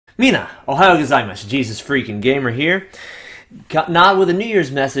Mina, Ohio gozaimasu, JesusFreakinGamer here. Not with a New Year's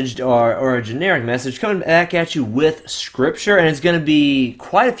message or a generic message, coming back at you with Scripture, and it's going to be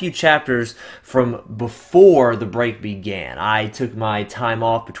quite a few chapters from before the break began. I took my time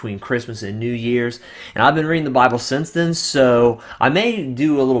off between Christmas and New Year's, and I've been reading the Bible since then, so I may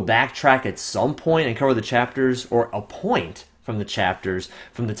do a little backtrack at some point and cover the chapters, or a point from the chapters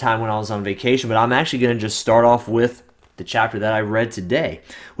from the time when I was on vacation, but I'm actually going to just start off with the chapter that I read today,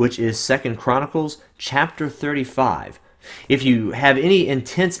 which is 2 Chronicles chapter 35. If you have any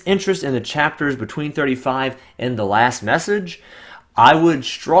intense interest in the chapters between 35 and the last message, I would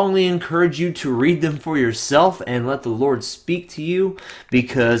strongly encourage you to read them for yourself and let the Lord speak to you,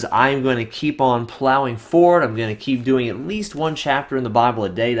 because I'm going to keep on plowing forward. I'm going to keep doing at least one chapter in the Bible a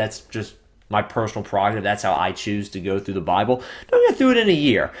day. That's just my personal prerogative. That's how I choose to go through the Bible. Don't get through it in a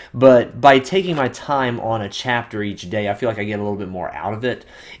year, but by taking my time on a chapter each day, I feel like I get a little bit more out of it.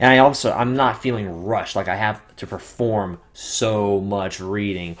 And I'm not feeling rushed, like I have to perform so much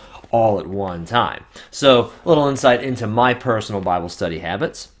reading all at one time. So, a little insight into my personal Bible study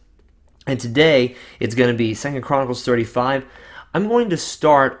habits. And today, it's going to be 2 Chronicles 35. I'm going to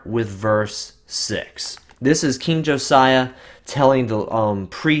start with verse 6. This is King Josiah telling the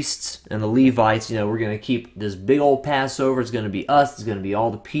priests and the Levites, we're going to keep this big old Passover. It's going to be us. It's going to be all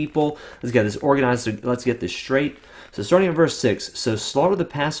the people. Let's get this organized. So let's get this straight. So starting at verse 6, so slaughter the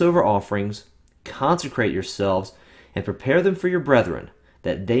Passover offerings, consecrate yourselves, and prepare them for your brethren,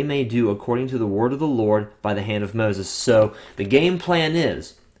 that they may do according to the word of the Lord by the hand of Moses. So the game plan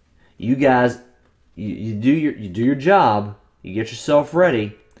is, you guys, you do your job, you get yourself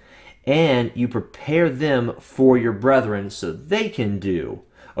ready, and you prepare them for your brethren so they can do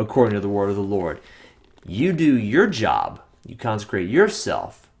according to the word of the Lord. You do your job, you consecrate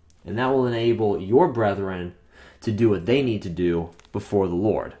yourself, and that will enable your brethren to do what they need to do before the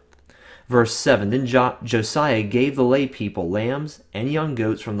Lord. Verse 7, then Josiah gave the lay people lambs and young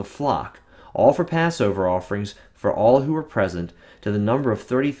goats from the flock, all for Passover offerings for all who were present, to the number of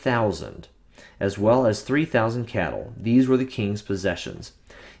 30,000, as well as 3,000 cattle. These were the king's possessions.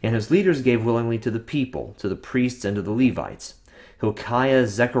 And his leaders gave willingly to the people, to the priests, and to the Levites. Hilkiah,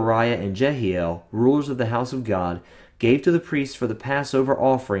 Zechariah, and Jehiel, rulers of the house of God, gave to the priests for the Passover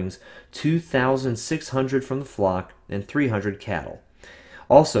offerings 2,600 from the flock and 300 cattle.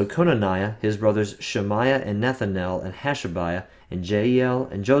 Also Conaniah, his brothers Shemaiah and Nethanel and Hashabiah and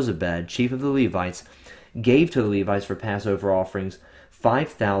Jeiel and Jozabad, chief of the Levites, gave to the Levites for Passover offerings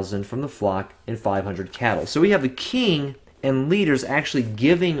 5,000 from the flock and 500 cattle. So we have the king and leaders actually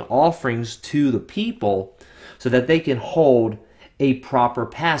giving offerings to the people so that they can hold a proper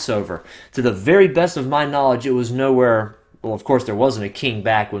Passover. To the very best of my knowledge, it was nowhere, well, of course there wasn't a king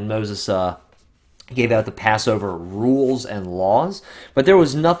back when Moses gave out the Passover rules and laws, but there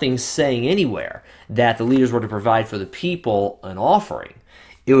was nothing saying anywhere that the leaders were to provide for the people an offering.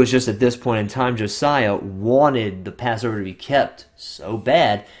 It was just at this point in time, Josiah wanted the Passover to be kept so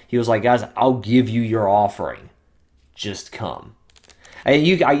bad, he was like, guys, I'll give you your offering. Just come. And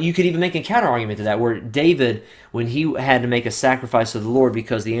you could even make a counter-argument to that, where David, when he had to make a sacrifice to the Lord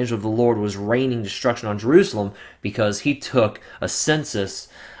because the angel of the Lord was raining destruction on Jerusalem because he took a census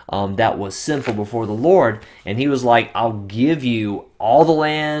that was sinful before the Lord, and he was like, I'll give you all the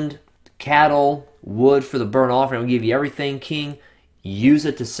land, cattle, wood for the burnt offering, I'll give you everything, king. Use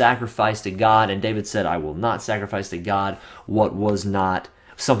it to sacrifice to God. And David said, I will not sacrifice to God what was not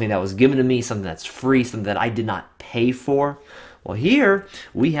something that was given to me, something that's free, something that I did not pay for. Well, here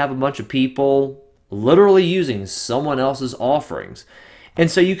we have a bunch of people literally using someone else's offerings.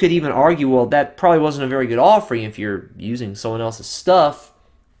 And so you could even argue, well, that probably wasn't a very good offering if you're using someone else's stuff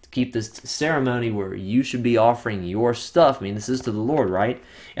to keep this ceremony where you should be offering your stuff. I mean, this is to the Lord, right?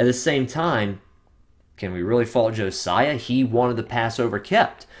 At the same time, can we really fault Josiah? He wanted the Passover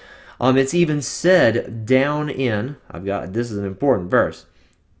kept. It's even said down in, this is an important verse.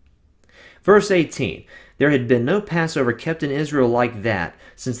 Verse 18, there had been no Passover kept in Israel like that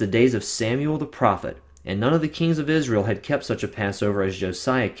since the days of Samuel the prophet, and none of the kings of Israel had kept such a Passover as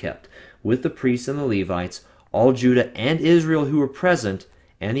Josiah kept, with the priests and the Levites, all Judah and Israel who were present,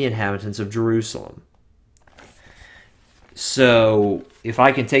 and the inhabitants of Jerusalem. So, if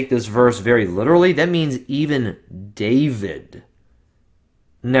I can take this verse very literally, that means even David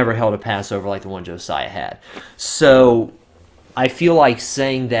never held a Passover like the one Josiah had. So, I feel like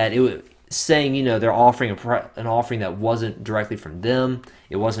saying that they're offering an offering that wasn't directly from them,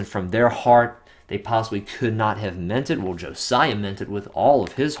 it wasn't from their heart, they possibly could not have meant it. Well, Josiah meant it with all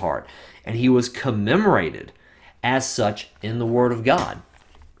of his heart, and he was commemorated as such in the Word of God.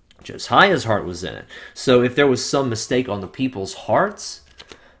 Josiah's heart was in it. So if there was some mistake on the people's hearts,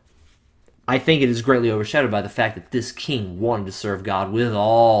 I think it is greatly overshadowed by the fact that this king wanted to serve God with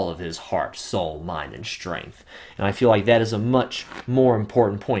all of his heart, soul, mind, and strength. And I feel like that is a much more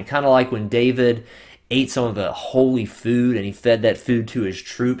important point. Kind of like when David ate some of the holy food and he fed that food to his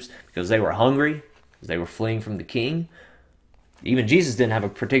troops because they were hungry, because they were fleeing from the king. Even Jesus didn't have a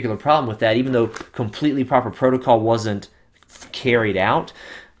particular problem with that, even though completely proper protocol wasn't carried out.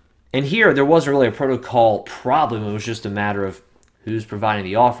 And here, there wasn't really a protocol problem. It was just a matter of who's providing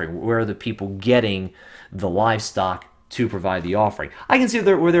the offering? Where are the people getting the livestock to provide the offering? I can see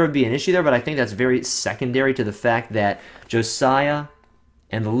where there would be an issue there, but I think that's very secondary to the fact that Josiah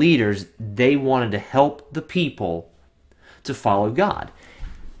and the leaders, they wanted to help the people to follow God.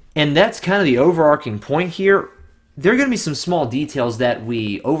 And that's kind of the overarching point here. There are going to be some small details that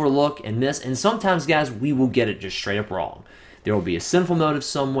we overlook and miss, and sometimes, guys, we will get it just straight up wrong. There will be a sinful motive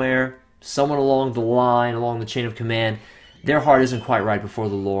somewhere, someone along the line, along the chain of command, their heart isn't quite right before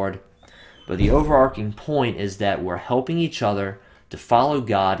the Lord. But the overarching point is that we're helping each other to follow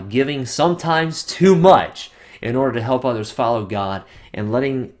God, giving sometimes too much in order to help others follow God, and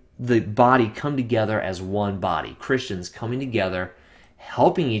letting the body come together as one body. Christians coming together,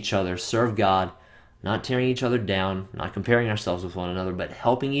 helping each other serve God, not tearing each other down, not comparing ourselves with one another, but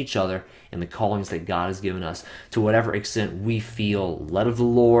helping each other in the callings that God has given us to whatever extent we feel led of the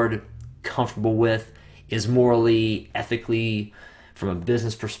Lord, comfortable with, is morally, ethically, from a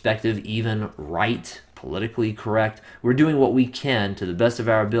business perspective, even right, politically correct. We're doing what we can to the best of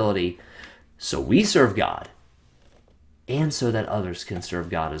our ability so we serve God and so that others can serve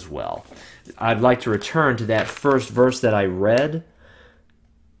God as well. I'd like to return to that first verse that I read.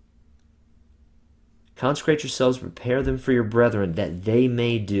 Consecrate yourselves, prepare them for your brethren, that they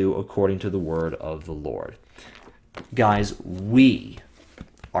may do according to the word of the Lord. Guys, we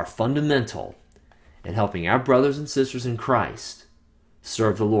are fundamental in helping our brothers and sisters in Christ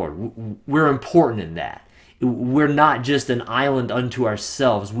serve the Lord. We're important in that. We're not just an island unto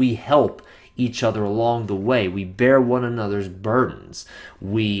ourselves. We help each other along the way. We bear one another's burdens.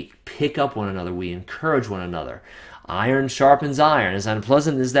 We pick up one another. We encourage one another. Iron sharpens iron. As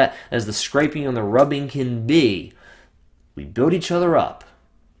unpleasant as that, as the scraping and the rubbing can be, we build each other up.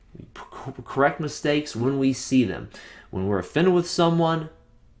 We correct mistakes when we see them. When we're offended with someone,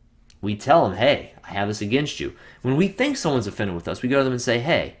 we tell them, hey, I have this against you. When we think someone's offended with us, we go to them and say,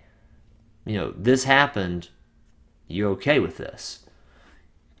 hey, this happened. You okay with this?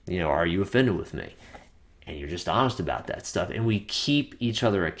 Are you offended with me? And you're just honest about that stuff. And we keep each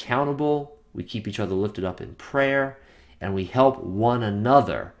other accountable. We keep each other lifted up in prayer. And we help one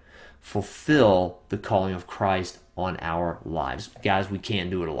another fulfill the calling of Christ on our lives. Guys, we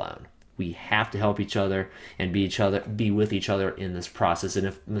can't do it alone. We have to help each other and be with each other in this process. And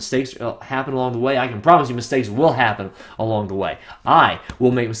if mistakes happen along the way, I can promise you mistakes will happen along the way. I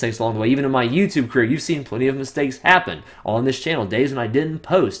will make mistakes along the way. Even in my YouTube career, you've seen plenty of mistakes happen on this channel. Days when I didn't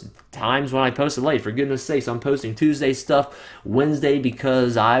post, times when I posted late. For goodness sakes, I'm posting Tuesday stuff Wednesday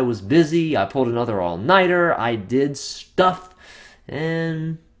because I was busy. I pulled another all-nighter. I did stuff.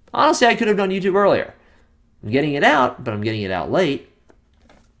 And honestly, I could have done YouTube earlier. I'm getting it out, but I'm getting it out late.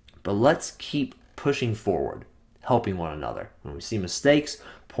 But let's keep pushing forward, helping one another. When we see mistakes,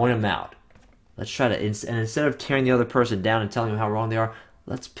 point them out. Let's try to, and instead of tearing the other person down and telling them how wrong they are,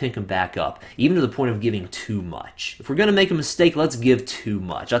 let's pick them back up, even to the point of giving too much. If we're going to make a mistake, let's give too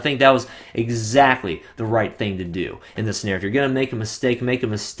much. I think that was exactly the right thing to do in this scenario. If you're going to make a mistake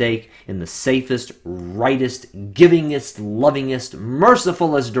in the safest, rightest, givingest, lovingest,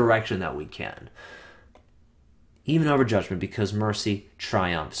 mercifulest direction that we can. Even over judgment, because mercy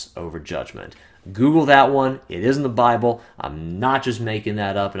triumphs over judgment. Google that one. It is in the Bible. I'm not just making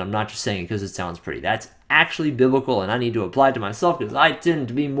that up, and I'm not just saying it because it sounds pretty. That's actually biblical, and I need to apply it to myself because I tend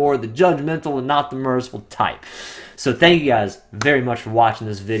to be more the judgmental and not the merciful type. So thank you guys very much for watching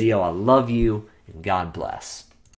this video. I love you, and God bless.